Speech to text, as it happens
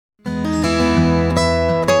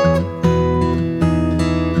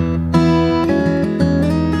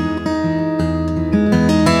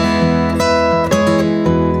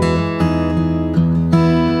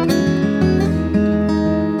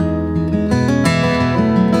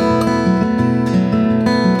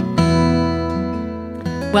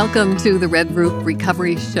Welcome to the Red Roof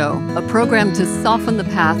Recovery Show, a program to soften the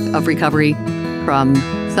path of recovery from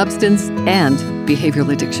substance and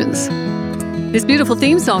behavioral addictions. This beautiful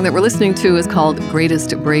theme song that we're listening to is called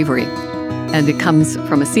Greatest Bravery, and it comes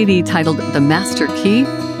from a CD titled The Master Key,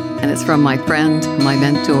 and it's from my friend, my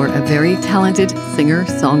mentor, a very talented singer,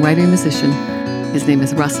 songwriter, musician. His name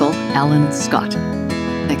is Russell Allen Scott.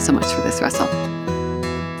 Thanks so much for this, Russell.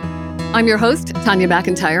 I'm your host, Tanya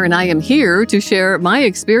McIntyre, and I am here to share my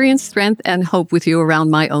experience, strength, and hope with you around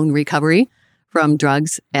my own recovery from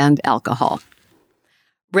drugs and alcohol.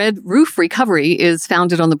 Red Roof Recovery is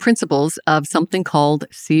founded on the principles of something called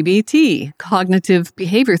CBT, cognitive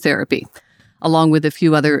behavior therapy, along with a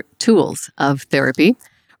few other tools of therapy.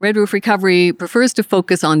 Red Roof Recovery prefers to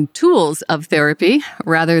focus on tools of therapy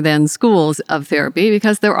rather than schools of therapy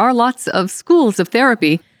because there are lots of schools of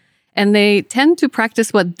therapy, and they tend to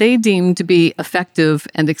practice what they deem to be effective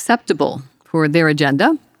and acceptable for their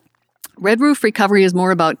agenda. Red Roof Recovery is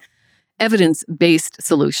more about evidence-based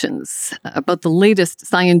solutions, about the latest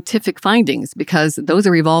scientific findings, because those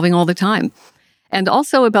are evolving all the time, and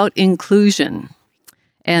also about inclusion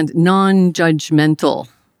and non-judgmental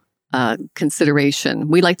consideration.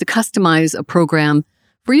 We like to customize a program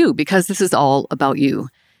for you because this is all about you.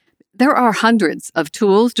 There are hundreds of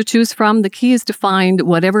tools to choose from. The key is to find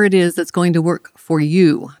whatever it is that's going to work for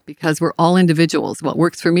you, because we're all individuals. What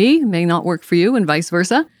works for me may not work for you, and vice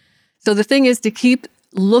versa. So the thing is to keep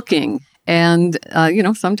looking. And,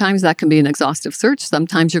 sometimes that can be an exhaustive search.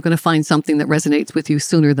 Sometimes you're going to find something that resonates with you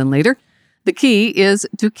sooner than later. The key is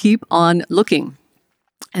to keep on looking.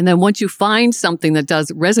 And then once you find something that does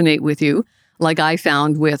resonate with you, like I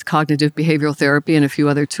found with cognitive behavioral therapy and a few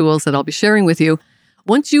other tools that I'll be sharing with you,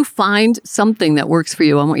 once you find something that works for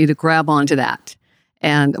you, I want you to grab onto that.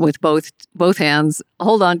 And with both hands,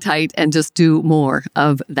 hold on tight and just do more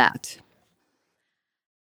of that.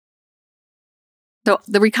 So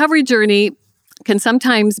the recovery journey can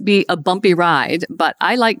sometimes be a bumpy ride, but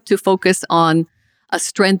I like to focus on a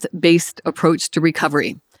strength-based approach to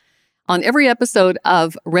recovery. On every episode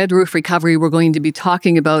of Red Roof Recovery, we're going to be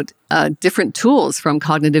talking about different tools from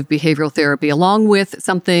cognitive behavioral therapy, along with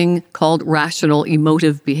something called rational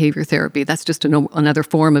emotive behavior therapy. That's just another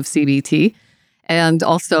form of CBT. And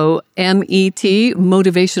also MET,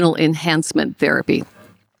 motivational enhancement therapy.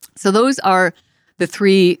 So those are the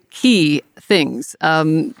three key things.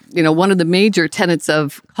 One of the major tenets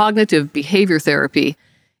of cognitive behavior therapy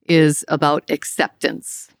is about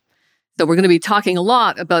acceptance. So we're going to be talking a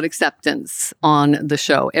lot about acceptance on the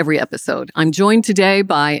show, every episode. I'm joined today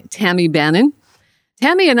by Tammy Bannon.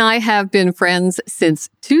 Tammy and I have been friends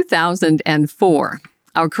since 2004.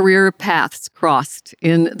 Our career paths crossed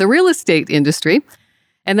in the real estate industry.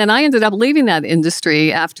 And then I ended up leaving that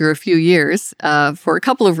industry after a few years for a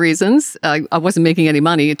couple of reasons. I wasn't making any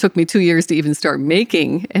money. It took me 2 years to even start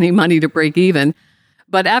making any money to break even.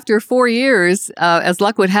 But after 4 years, as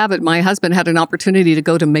luck would have it, my husband had an opportunity to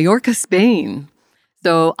go to Mallorca, Spain.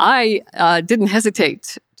 So I didn't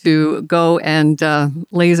hesitate to go and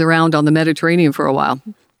laze around on the Mediterranean for a while.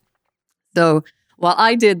 So while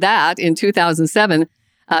I did that in 2007,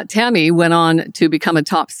 Tammy went on to become a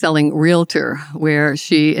top-selling realtor, where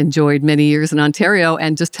she enjoyed many years in Ontario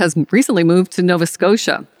and just has recently moved to Nova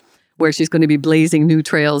Scotia, where she's going to be blazing new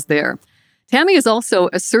trails there. Tammy is also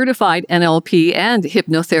a certified NLP and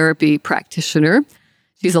hypnotherapy practitioner.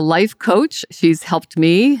 She's a life coach. She's helped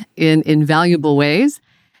me in invaluable ways.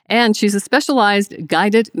 And she's a specialized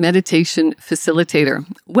guided meditation facilitator.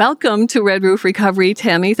 Welcome to Red Roof Recovery,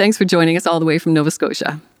 Tammy. Thanks for joining us all the way from Nova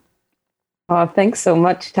Scotia. Oh, thanks so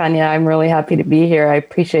much, Tanya. I'm really happy to be here. I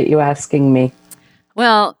appreciate you asking me.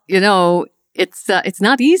 Well, it's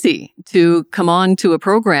not easy to come on to a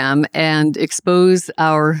program and expose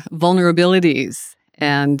our vulnerabilities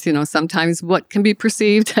and, sometimes what can be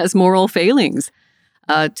perceived as moral failings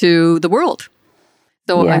to the world.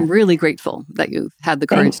 So yeah. I'm really grateful that you've had the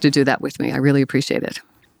courage to do that with me. I really appreciate it.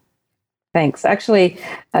 Thanks. Actually,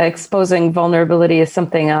 exposing vulnerability is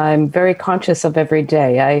something I'm very conscious of every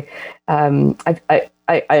day.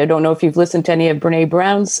 I don't know if you've listened to any of Brene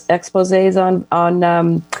Brown's exposés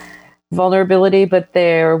on vulnerability, but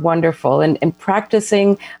they're wonderful. And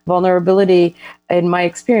practicing vulnerability, in my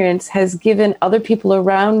experience, has given other people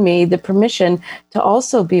around me the permission to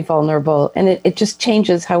also be vulnerable. And it just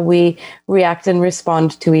changes how we react and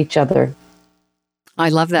respond to each other. I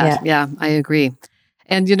love that. Yeah, I agree.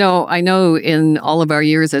 And, I know in all of our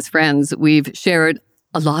years as friends, we've shared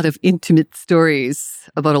a lot of intimate stories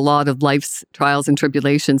about a lot of life's trials and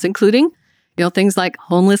tribulations, including, things like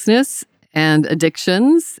homelessness and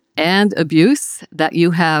addictions and abuse that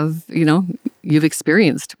you have, you've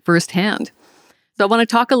experienced firsthand. So I want to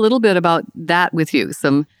talk a little bit about that with you,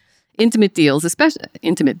 some intimate deals, especially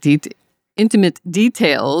intimate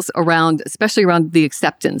details around, especially around the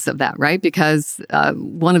acceptance of that, right? Because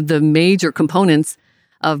one of the major components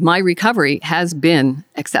of my recovery has been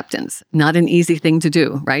acceptance. Not an easy thing to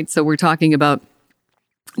do, right? So we're talking about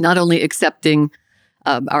not only accepting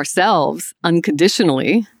ourselves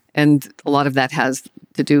unconditionally, and a lot of that has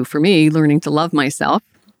to do, for me, learning to love myself,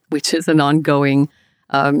 which is an ongoing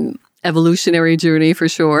evolutionary journey for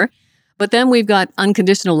sure. But then we've got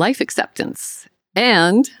unconditional life acceptance.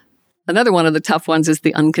 And another one of the tough ones is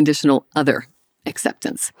the unconditional other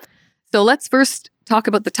acceptance. So let's first talk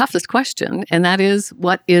about the toughest question, and that is,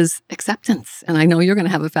 what is acceptance? And I know you're going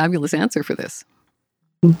to have a fabulous answer for this.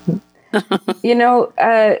 You know,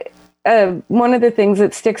 one of the things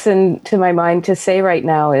that sticks into my mind to say right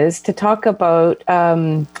now is to talk about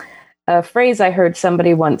a phrase I heard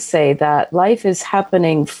somebody once say, that life is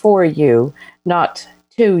happening for you, not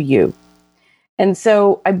to you. And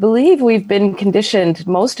so I believe we've been conditioned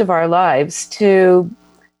most of our lives to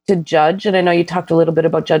judge, and I know you talked a little bit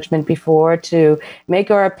about judgment before, to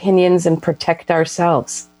make our opinions and protect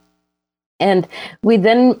ourselves. And we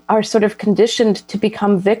then are sort of conditioned to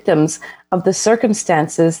become victims of the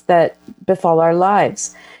circumstances that befall our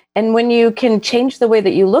lives. And when you can change the way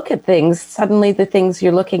that you look at things, suddenly the things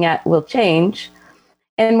you're looking at will change.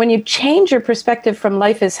 And when you change your perspective from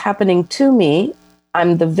life is happening to me,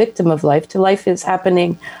 I'm the victim of life, to life is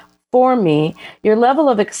happening for me, your level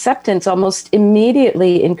of acceptance almost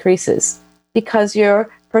immediately increases, because your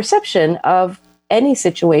perception of any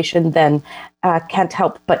situation then can't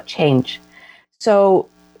help but change. So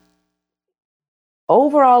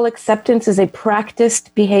overall acceptance is a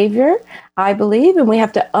practiced behavior, I believe, and we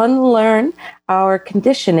have to unlearn our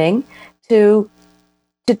conditioning to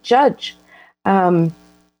judge.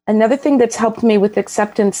 Another thing that's helped me with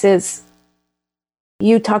acceptance is,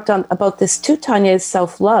 you talked about this too, Tanya, is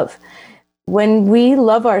self-love. When we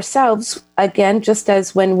love ourselves, again, just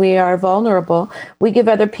as when we are vulnerable, we give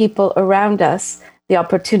other people around us the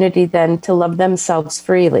opportunity then to love themselves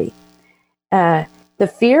freely. The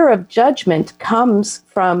fear of judgment comes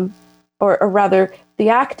from, or rather, the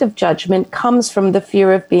act of judgment comes from the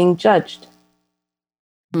fear of being judged.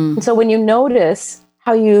 And so when you notice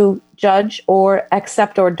how you judge or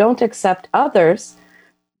accept or don't accept others,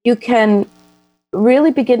 you can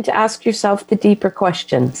really begin to ask yourself the deeper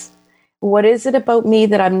questions. What is it about me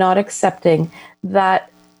that I'm not accepting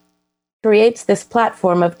that creates this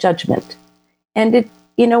platform of judgment? And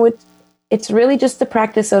it's really just the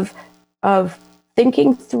practice of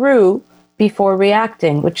thinking through before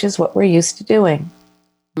reacting, which is what we're used to doing.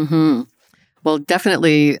 Mm-hmm. Well,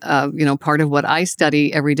 definitely, part of what I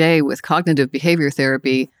study every day with cognitive behavior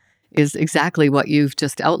therapy is exactly what you've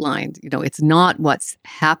just outlined. It's not what's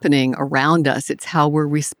happening around us, it's how we're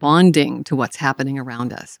responding to what's happening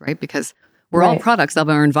around us, right? Because we're all products of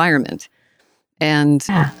our environment. And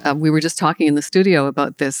we were just talking in the studio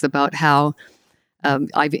about this, about how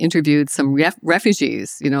I've interviewed some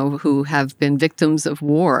refugees, who have been victims of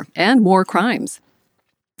war and war crimes.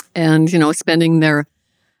 And, spending their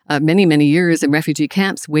many, many years in refugee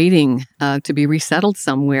camps waiting to be resettled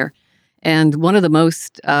somewhere. And one of the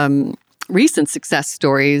most recent success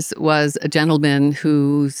stories was a gentleman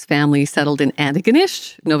whose family settled in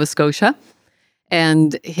Antigonish, Nova Scotia.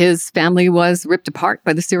 And his family was ripped apart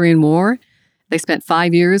by the Syrian war. They spent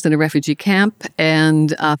 5 years in a refugee camp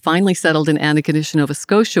and finally settled in Antigonish, Nova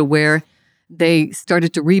Scotia, where they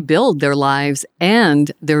started to rebuild their lives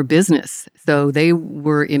and their business. So they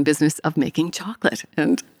were in business of making chocolate.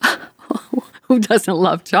 And who doesn't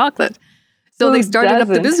love chocolate? So they started up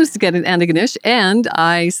the business again in Antigonish. And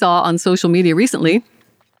I saw on social media recently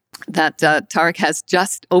that Tarek has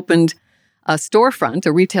just opened a storefront,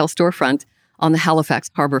 a retail storefront on the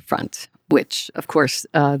Halifax Harbour front, which, of course,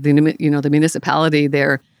 the municipality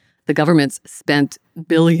there, the government's spent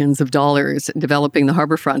billions of dollars developing the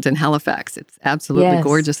harbour front in Halifax. It's absolutely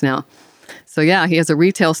gorgeous now. So yeah, he has a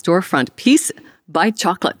retail storefront. Peace by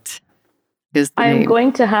Chocolate is the name. I'm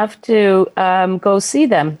going to have to go see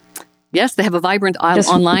them. Yes, they have a vibrant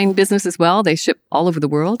online business as well. They ship all over the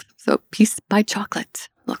world. So Peace by Chocolate.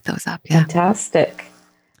 Look those up. Yeah. Fantastic.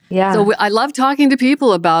 Yeah. So I love talking to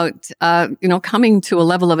people about, coming to a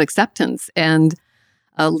level of acceptance and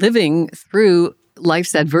living through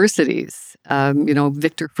life's adversities.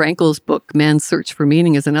 Viktor Frankl's book, Man's Search for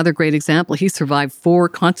Meaning, is another great example. He survived 4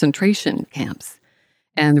 concentration camps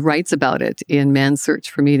and writes about it in Man's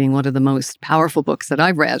Search for Meaning, one of the most powerful books that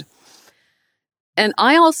I've read. And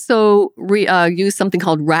I also use something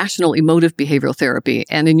called rational emotive behavioral therapy.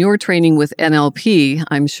 And in your training with NLP,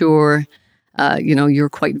 I'm sure You're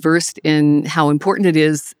quite versed in how important it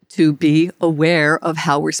is to be aware of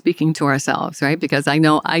how we're speaking to ourselves, right? Because I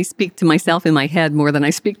know I speak to myself in my head more than I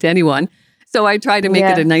speak to anyone. So I try to make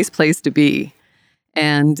it a nice place to be.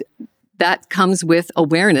 And that comes with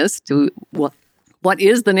awareness to what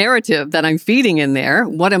is the narrative that I'm feeding in there?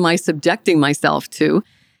 What am I subjecting myself to?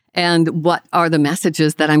 And what are the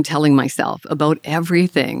messages that I'm telling myself about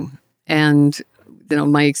everything? And,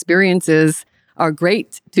 my experiences are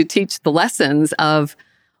great to teach the lessons of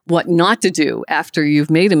what not to do after you've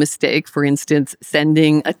made a mistake. For instance,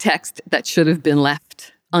 sending a text that should have been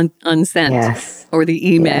left unsent, or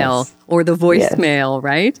the email, or the voicemail,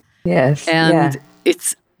 right? Yes. And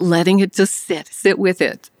it's letting it just sit with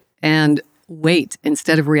it and wait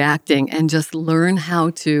instead of reacting, and just learn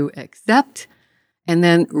how to accept and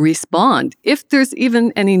then respond if there's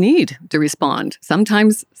even any need to respond.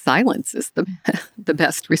 Sometimes silence is the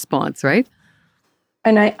best response, right?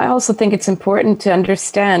 And I also think it's important to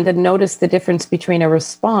understand and notice the difference between a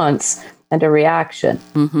response and a reaction.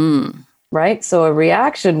 Mm-hmm. Right? So a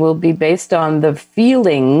reaction will be based on the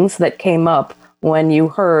feelings that came up when you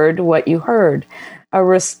heard what you heard. A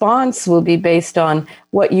response will be based on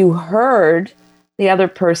what you heard the other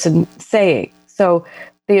person saying. So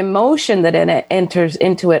the emotion that enters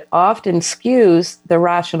into it often skews the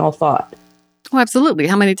rational thought. Oh, absolutely.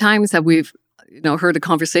 How many times have we heard a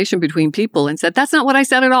conversation between people and said, that's not what I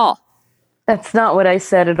said at all? That's not what I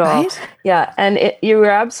said at all. Right? Yeah. And you were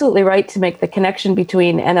absolutely right to make the connection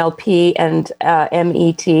between NLP and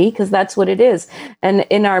MET, because that's what it is. And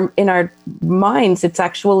in our minds, it's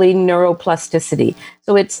actually neuroplasticity.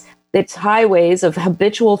 So it's highways of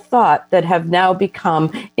habitual thought that have now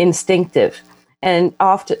become instinctive. And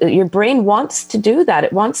often your brain wants to do that.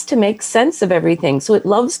 It wants to make sense of everything. So it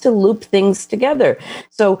loves to loop things together.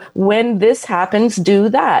 So when this happens, do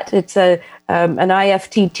that. It's an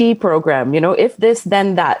IFTT program, if this,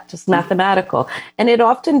 then that, just mathematical. And it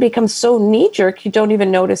often becomes so knee-jerk, you don't even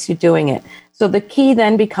notice you're doing it. So the key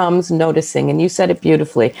then becomes noticing. And you said it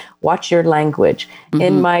beautifully. Watch your language. Mm-hmm.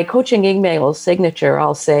 In my coaching email signature,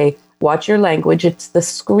 I'll say, watch your language. It's the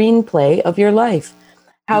screenplay of your life.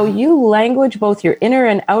 How you language both your inner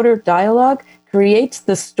and outer dialogue creates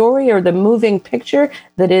the story or the moving picture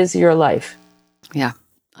that is your life. Yeah,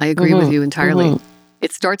 I agree with you entirely. Mm-hmm.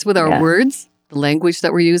 It starts with our words, the language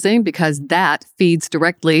that we're using, because that feeds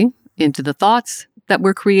directly into the thoughts that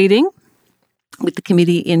we're creating with the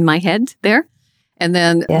committee in my head there. And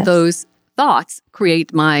then those thoughts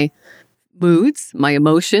create my moods, my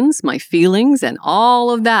emotions, my feelings, and all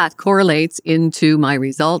of that correlates into my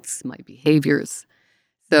results, my behaviors.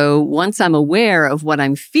 So once I'm aware of what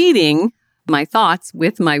I'm feeding my thoughts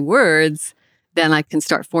with my words, then I can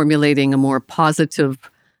start formulating a more positive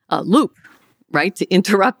loop, right? To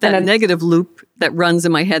interrupt that negative loop that runs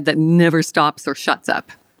in my head that never stops or shuts up.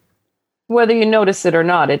 Whether you notice it or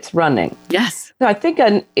not, it's running. Yes. So I think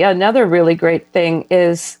another really great thing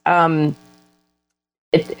is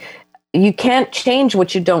you can't change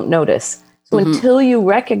what you don't notice. So until you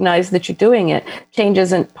recognize that you're doing it, change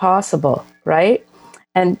isn't possible, right?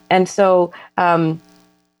 And so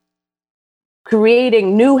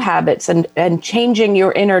creating new habits and changing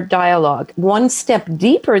your inner dialogue. One step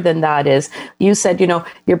deeper than that is, you said,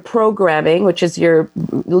 your programming, which is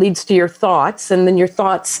leads to your thoughts, and then your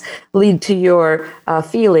thoughts lead to your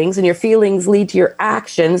feelings, and your feelings lead to your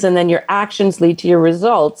actions, and then your actions lead to your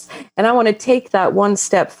results. And I want to take that one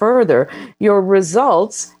step further. Your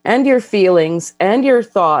results and your feelings and your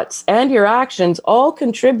thoughts and your actions all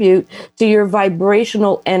contribute to your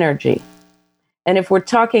vibrational energy. And if we're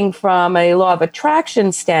talking from a law of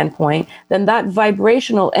attraction standpoint, then that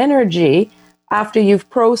vibrational energy, after you've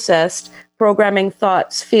processed programming,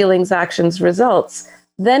 thoughts, feelings, actions, results,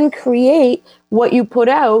 then create what you put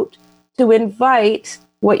out to invite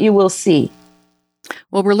what you will see.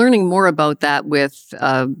 Well, we're learning more about that with,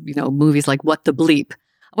 movies like What the Bleep.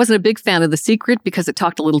 I wasn't a big fan of The Secret because it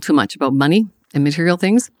talked a little too much about money and material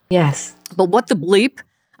things. Yes. But What the Bleep,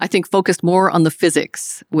 I think, focused more on the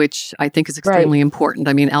physics, which I think is extremely important.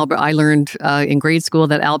 I mean, I learned in grade school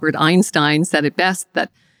that Albert Einstein said it best, that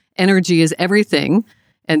energy is everything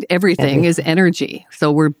and everything is energy.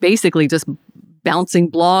 So we're basically just bouncing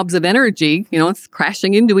blobs of energy, it's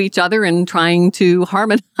crashing into each other and trying to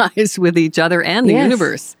harmonize with each other and the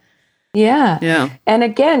universe. Yeah. And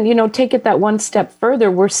again, take it that one step further.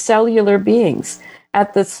 We're cellular beings.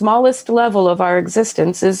 At the smallest level of our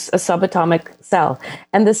existence is a subatomic cell.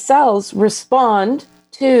 And the cells respond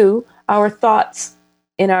to our thoughts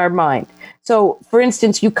in our mind. So, for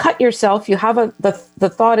instance, you cut yourself, you have the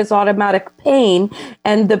thought is automatic pain,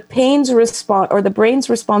 and the brain's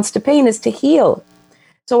response to pain is to heal.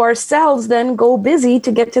 So our cells then go busy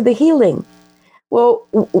to get to the healing. Well,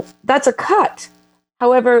 that's a cut.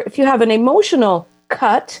 However, if you have an emotional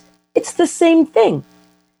cut, it's the same thing.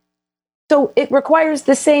 So it requires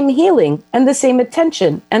the same healing and the same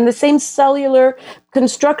attention and the same cellular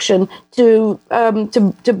construction to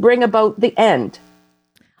bring about the end.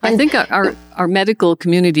 I think our medical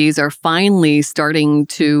communities are finally starting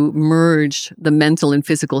to merge the mental and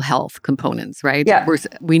physical health components, right? Yeah.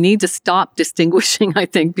 We need to stop distinguishing, I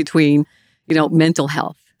think, between, mental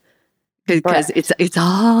health, because it's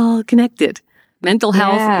all connected. Mental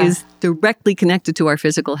health is directly connected to our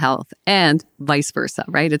physical health and vice versa,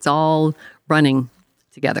 right? It's all running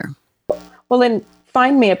together. Well, then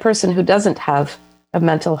find me a person who doesn't have a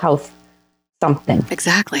mental health something.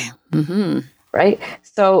 Exactly. Mm-hmm. Right?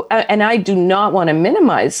 So, and I do not want to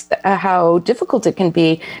minimize how difficult it can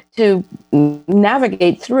be to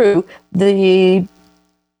navigate through the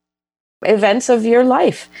events of your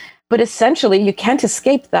life. But essentially, you can't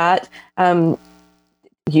escape that.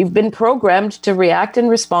 You've been programmed to react and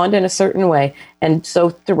respond in a certain way. And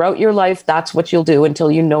so throughout your life, that's what you'll do until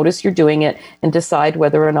you notice you're doing it and decide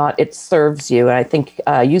whether or not it serves you. And I think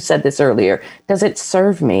you said this earlier. Does it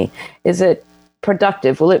serve me? Is it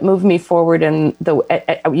productive? Will it move me forward? And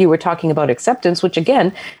you were talking about acceptance, which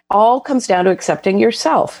again, all comes down to accepting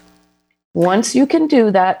yourself. Once you can do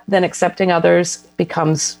that, then accepting others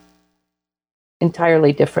becomes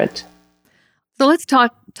entirely different. So let's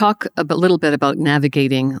talk a little bit about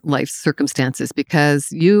navigating life's circumstances,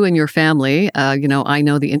 because you and your family, I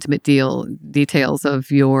know the intimate details of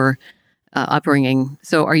your upbringing.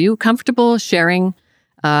 So are you comfortable sharing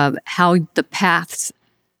how the paths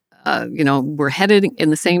were headed in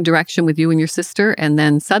the same direction with you and your sister, and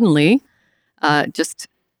then suddenly just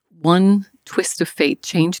one twist of fate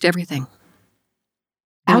changed everything?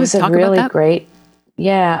 That was a really great,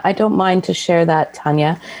 I don't mind to share that,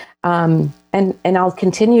 Tanya. And I'll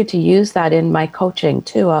continue to use that in my coaching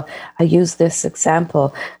too. I use this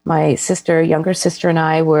example. My younger sister and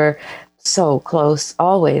I were so close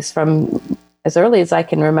always. From as early as I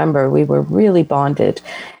can remember, we were really bonded.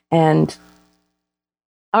 And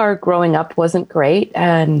our growing up wasn't great.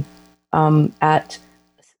 And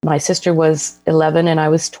my sister was 11 and I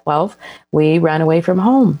was 12. We ran away from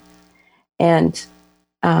home. And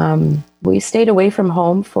we stayed away from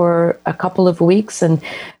home for a couple of weeks, and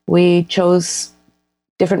we chose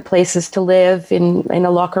different places to live, in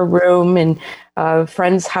a locker room, in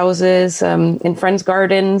friends' houses, in friends'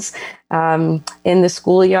 gardens, in the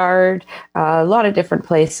schoolyard, a lot of different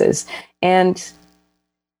places. And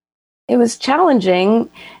it was challenging,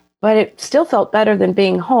 but it still felt better than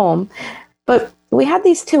being home. But we had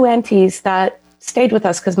these two aunties that stayed with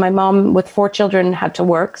us because my mom with 4 children had to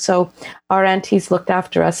work. So our aunties looked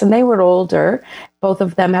after us, and they were older. Both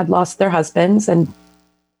of them had lost their husbands. And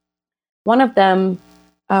one of them,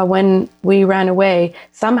 when we ran away,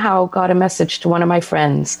 somehow got a message to one of my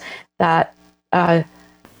friends that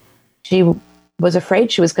she was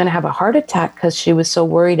afraid she was going to have a heart attack because she was so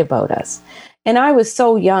worried about us. And I was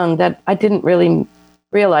so young that I didn't really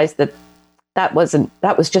realize that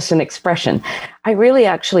was just an expression. I really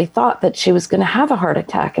actually thought that she was going to have a heart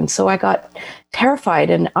attack. And so I got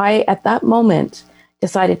terrified. And I, at that moment,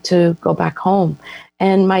 decided to go back home.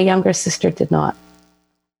 And my younger sister did not.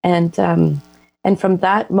 And from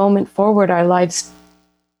that moment forward, our lives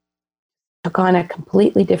took on a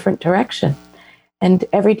completely different direction. And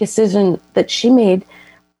every decision that she made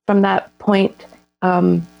from that point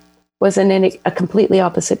was in a completely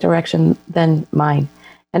opposite direction than mine.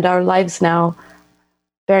 And our lives now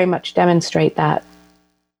very much demonstrate that.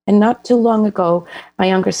 And not too long ago, my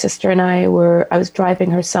younger sister and I was driving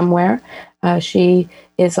her somewhere. She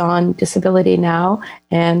is on disability now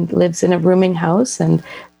and lives in a rooming house and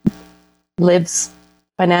lives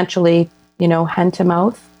financially, hand to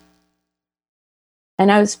mouth.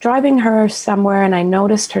 And I was driving her somewhere and I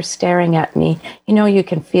noticed her staring at me. You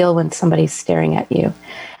can feel when somebody's staring at you.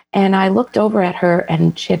 And I looked over at her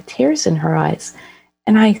and she had tears in her eyes.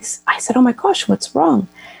 And I said, "Oh my gosh, what's wrong?"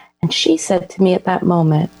 And she said to me at that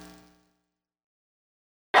moment,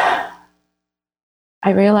 "I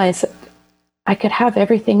realized that I could have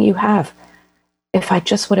everything you have if I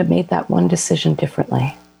just would have made that one decision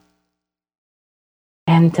differently."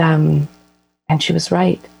 And she was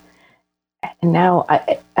right. And now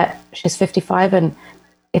she's 55, and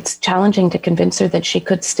it's challenging to convince her that she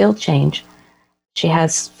could still change. She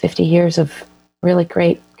has 50 years of really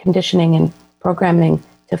great conditioning and programming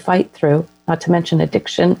to fight through, not to mention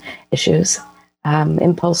addiction issues,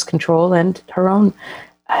 impulse control, and her own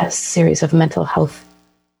series of mental health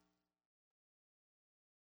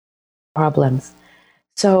problems.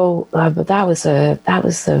 But that was a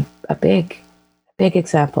big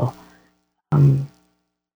example.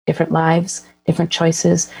 Different lives, different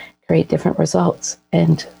choices create different results,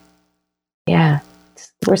 and yeah,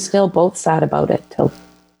 we're still both sad about it till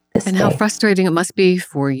this And day. how frustrating it must be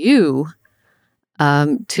for you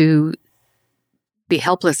to be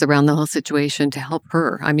helpless around the whole situation to help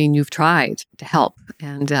her. I mean, you've tried to help,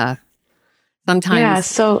 and sometimes, Yeah.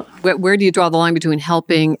 So where do you draw the line between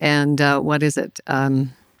helping and what is it?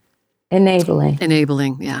 enabling.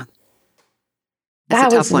 Enabling, yeah. That's That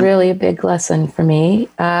a tough was one. really a big lesson for me.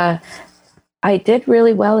 I did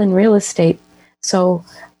really well in real estate. So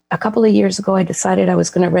a couple of years ago, I decided I was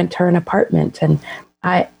going to rent her an apartment. And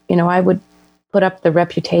I would put up the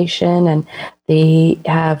reputation and the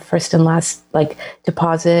first and last like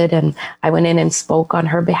deposit. And I went in and spoke on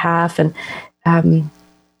her behalf and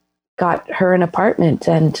got her an apartment.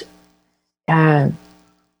 And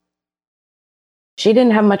she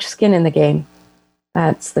didn't have much skin in the game.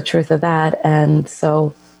 That's the truth of that. And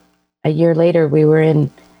so a year later, we were in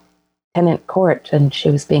tenant court and she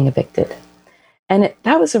was being evicted. And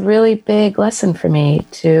that was a really big lesson for me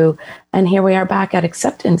and here we are back at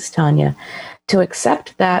acceptance, Tanya, to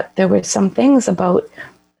accept that there were some things about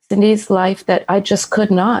Cindy's life that I just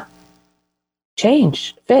could not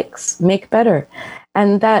change, fix, make better.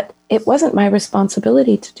 And that it wasn't my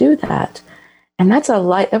responsibility to do that. And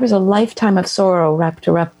there was a lifetime of sorrow wrapped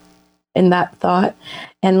up in that thought,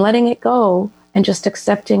 and letting it go and just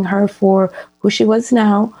accepting her for who she was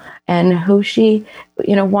now and who she,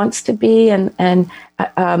 wants to be, and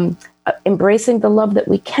embracing the love that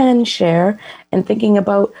we can share, and thinking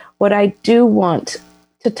about what I do want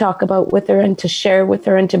to talk about with her and to share with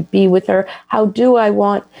her and to be with her. How do I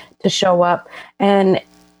want to show up? And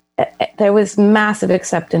there was massive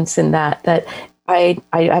acceptance in that I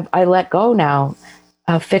let go now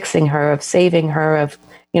of fixing her, of saving her, of,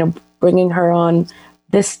 bringing her on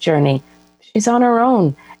this journey. She's on her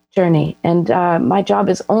own journey. And my job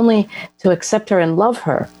is only to accept her and love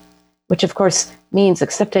her, which of course means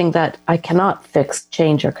accepting that I cannot fix,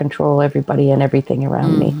 change, or control everybody and everything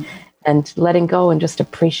around me, and letting go and just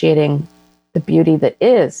appreciating the beauty that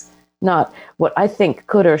is, not what I think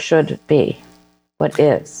could or should be, but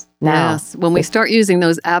is now. Yes. When we start using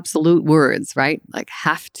those absolute words, right? Like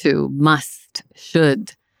have to, must,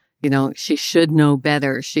 should, she should know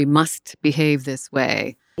better. She must behave this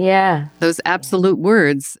way. Yeah. Those absolute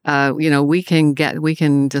words, we can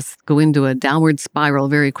just go into a downward spiral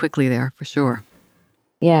very quickly there, for sure.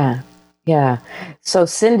 Yeah. Yeah. So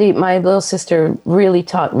Cindy, my little sister, really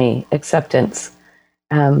taught me acceptance.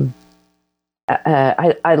 I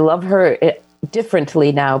love her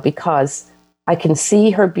differently now because I can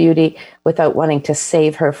see her beauty without wanting to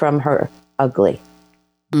save her from her ugly.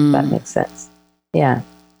 That makes sense. Yeah.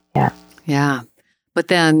 Yeah. Yeah. But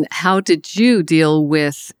then how did you deal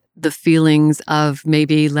with the feelings of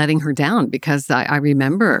maybe letting her down? Because I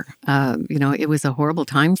remember, it was a horrible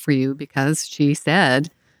time for you because she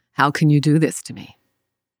said, how can you do this to me?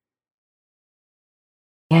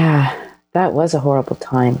 Yeah, that was a horrible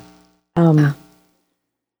time. And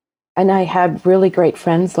I had really great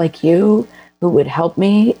friends like you who would help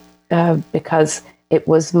me because it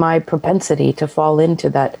was my propensity to fall into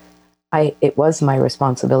that. It was my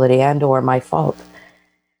responsibility and or my fault.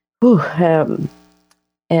 And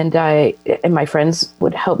my friends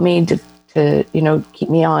would help me to keep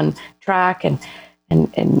me on track and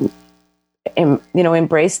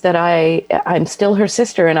embrace that I'm still her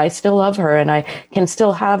sister and I still love her and I can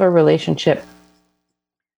still have a relationship.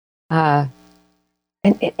 And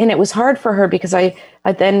it was hard for her because I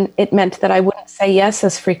then it meant that I wouldn't say yes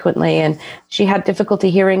as frequently, and she had difficulty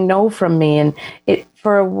hearing no from me, and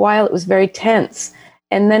for a while it was very tense.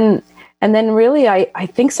 And then really I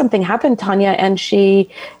think something happened, Tanya, and she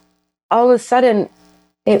all of a sudden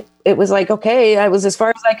it was like, okay, I was as far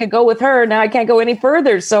as I could go with her. Now I can't go any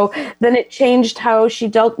further. So then it changed how she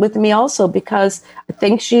dealt with me also, because I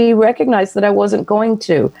think she recognized that I wasn't going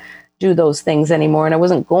to do those things anymore. And I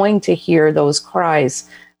wasn't going to hear those cries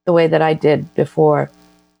the way that I did before.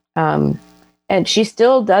 And she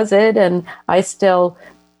still does it. And I still,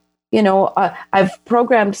 I've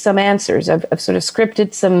programmed some answers. I've sort of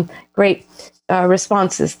scripted some great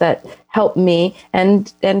responses that help me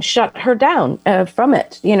and shut her down from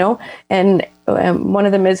it, and one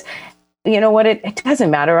of them is, it doesn't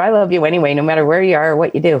matter. I love you anyway, no matter where you are or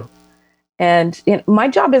what you do. And my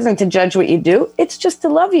job isn't to judge what you do. It's just to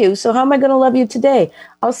love you. So how am I going to love you today?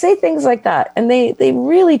 I'll say things like that. And they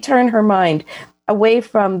really turn her mind away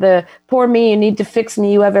from the poor me, you need to fix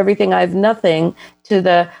me, you have everything, I have nothing, to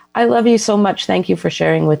the I love you so much, thank you for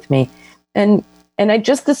sharing with me. And I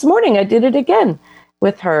just this morning, I did it again.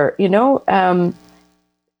 with her, and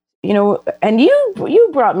you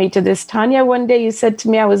brought me to this, Tanya. One day you said to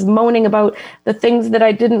me, I was moaning about the things that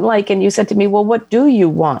I didn't like. And you said to me, well, what do you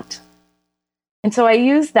want? And so I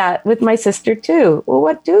used that with my sister too. Well,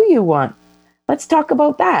 what do you want? Let's talk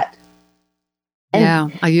about that.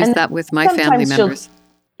 I use that with my family members.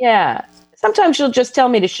 Sometimes she'll just tell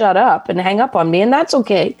me to shut up and hang up on me, and that's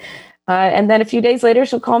okay. And then a few days later,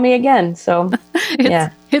 she'll call me again. So,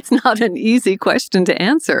 it's not an easy question to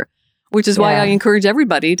answer, which is why I encourage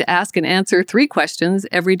everybody to ask and answer 3 questions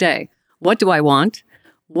every day. What do I want?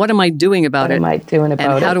 What am I doing about it? What am I doing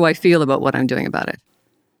about it? And how do I feel about what I'm doing about it?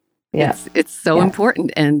 Yeah. It's so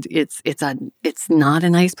important, and it's not a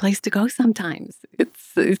nice place to go sometimes.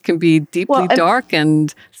 It can be deeply dark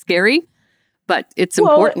and scary, but it's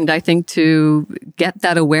important, I think, to get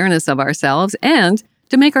that awareness of ourselves and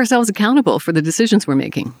to make ourselves accountable for the decisions we're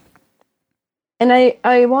making. And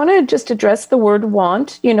I want to just address the word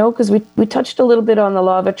want, because we touched a little bit on the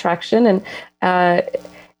law of attraction,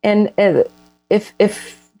 and if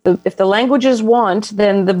the language is want,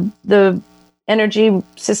 then the energy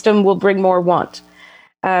system will bring more want.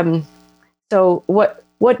 So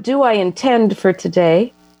what do I intend for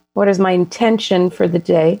today? What is my intention for the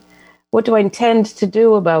day? What do I intend to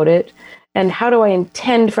do about it? And how do I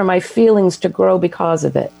intend for my feelings to grow because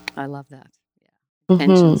of it? I love that. Yeah.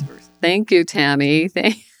 Intentions first. Thank you, Tammy.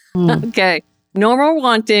 Okay. No more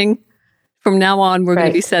wanting. From now on, we're going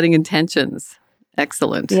to be setting intentions.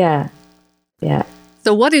 Excellent. Yeah. Yeah.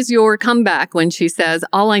 So what is your comeback when she says,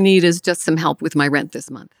 all I need is just some help with my rent this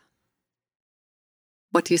month?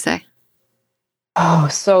 What do you say? Oh,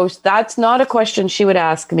 so that's not a question she would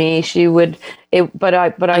ask me. She would, but I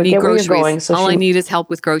need get groceries. Where you're going. So I need is help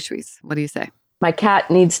with groceries. What do you say? My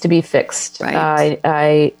cat needs to be fixed. Right.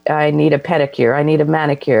 I need a pedicure. I need a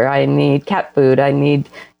manicure. I need cat food. I need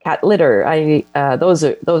cat litter. Those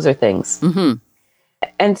are things. Mm-hmm.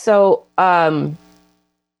 And so I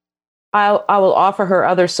will offer her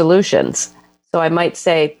other solutions. So I might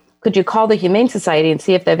say, could you call the Humane Society and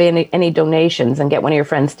see if they have any donations and get one of your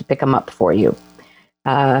friends to pick them up for you?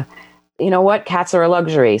 You know what? Cats are a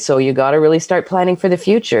luxury. So you got to really start planning for the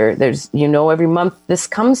future. Every month this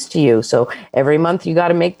comes to you. So every month you got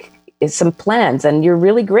to make some plans, and you're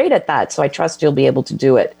really great at that. So I trust you'll be able to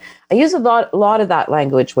do it. I use a lot of that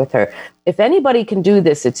language with her. If anybody can do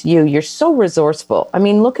this, it's you. You're so resourceful. I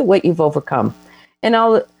mean, look at what you've overcome. And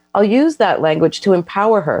I'll use that language to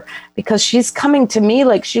empower her, because she's coming to me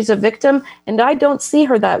like she's a victim, and I don't see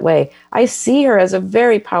her that way. I see her as a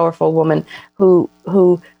very powerful woman who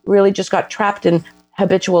really just got trapped in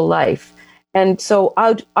habitual life. And so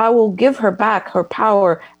I will give her back her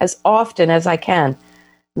power as often as I can.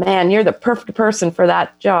 Man, you're the perfect person for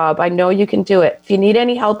that job. I know you can do it. If you need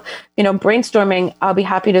any help, brainstorming, I'll be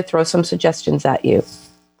happy to throw some suggestions at you.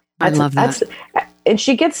 I love that. And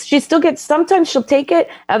she still gets, sometimes she'll take it.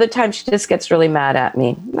 Other times she just gets really mad at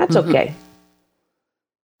me. That's okay.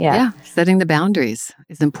 Yeah. Setting the boundaries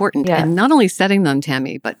is important. Yeah. And not only setting them,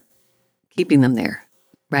 Tammy, but keeping them there,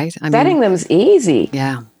 right? Setting them's easy.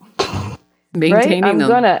 Yeah. Maintaining them.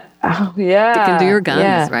 Sticking to your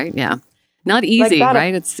guns, right? Yeah. Not easy, like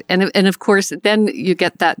right? It's and of course, then you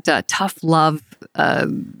get that tough love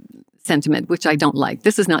sentiment, which I don't like.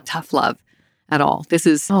 This is not tough love at all. This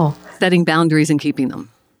is setting boundaries and keeping them.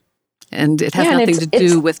 And it has nothing to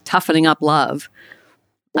do with toughening up love.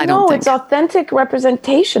 I don't think. No, it's authentic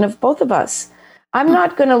representation of both of us. I'm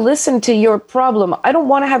not going to listen to your problem. I don't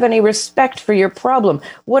want to have any respect for your problem.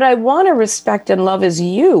 What I want to respect and love is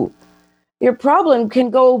you. Your problem can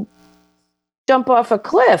go jump off a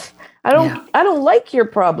cliff. I don't like your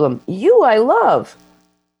problem. You I love.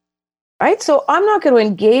 Right? So I'm not going to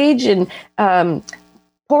engage in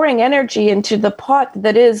pouring energy into the pot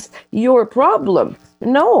that is your problem.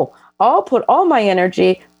 No, I'll put all my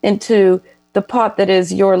energy into the pot that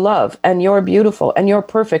is your love, and you're beautiful and you're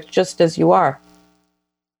perfect just as you are.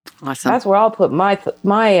 Awesome. That's where I'll put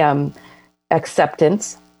my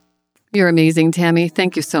acceptance. You're amazing, Tammy.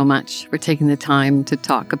 Thank you so much for taking the time to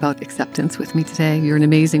talk about acceptance with me today. You're an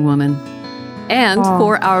amazing woman. And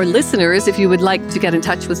for our listeners, if you would like to get in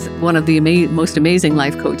touch with one of the most amazing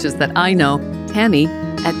life coaches that I know, Tammy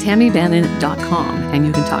at tammybannon.com, and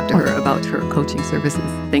you can talk to her about her coaching services.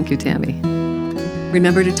 Thank you, Tammy.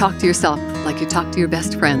 Remember to talk to yourself like you talk to your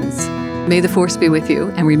best friends. May the force be with you.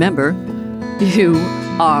 And remember, you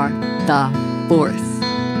are the force.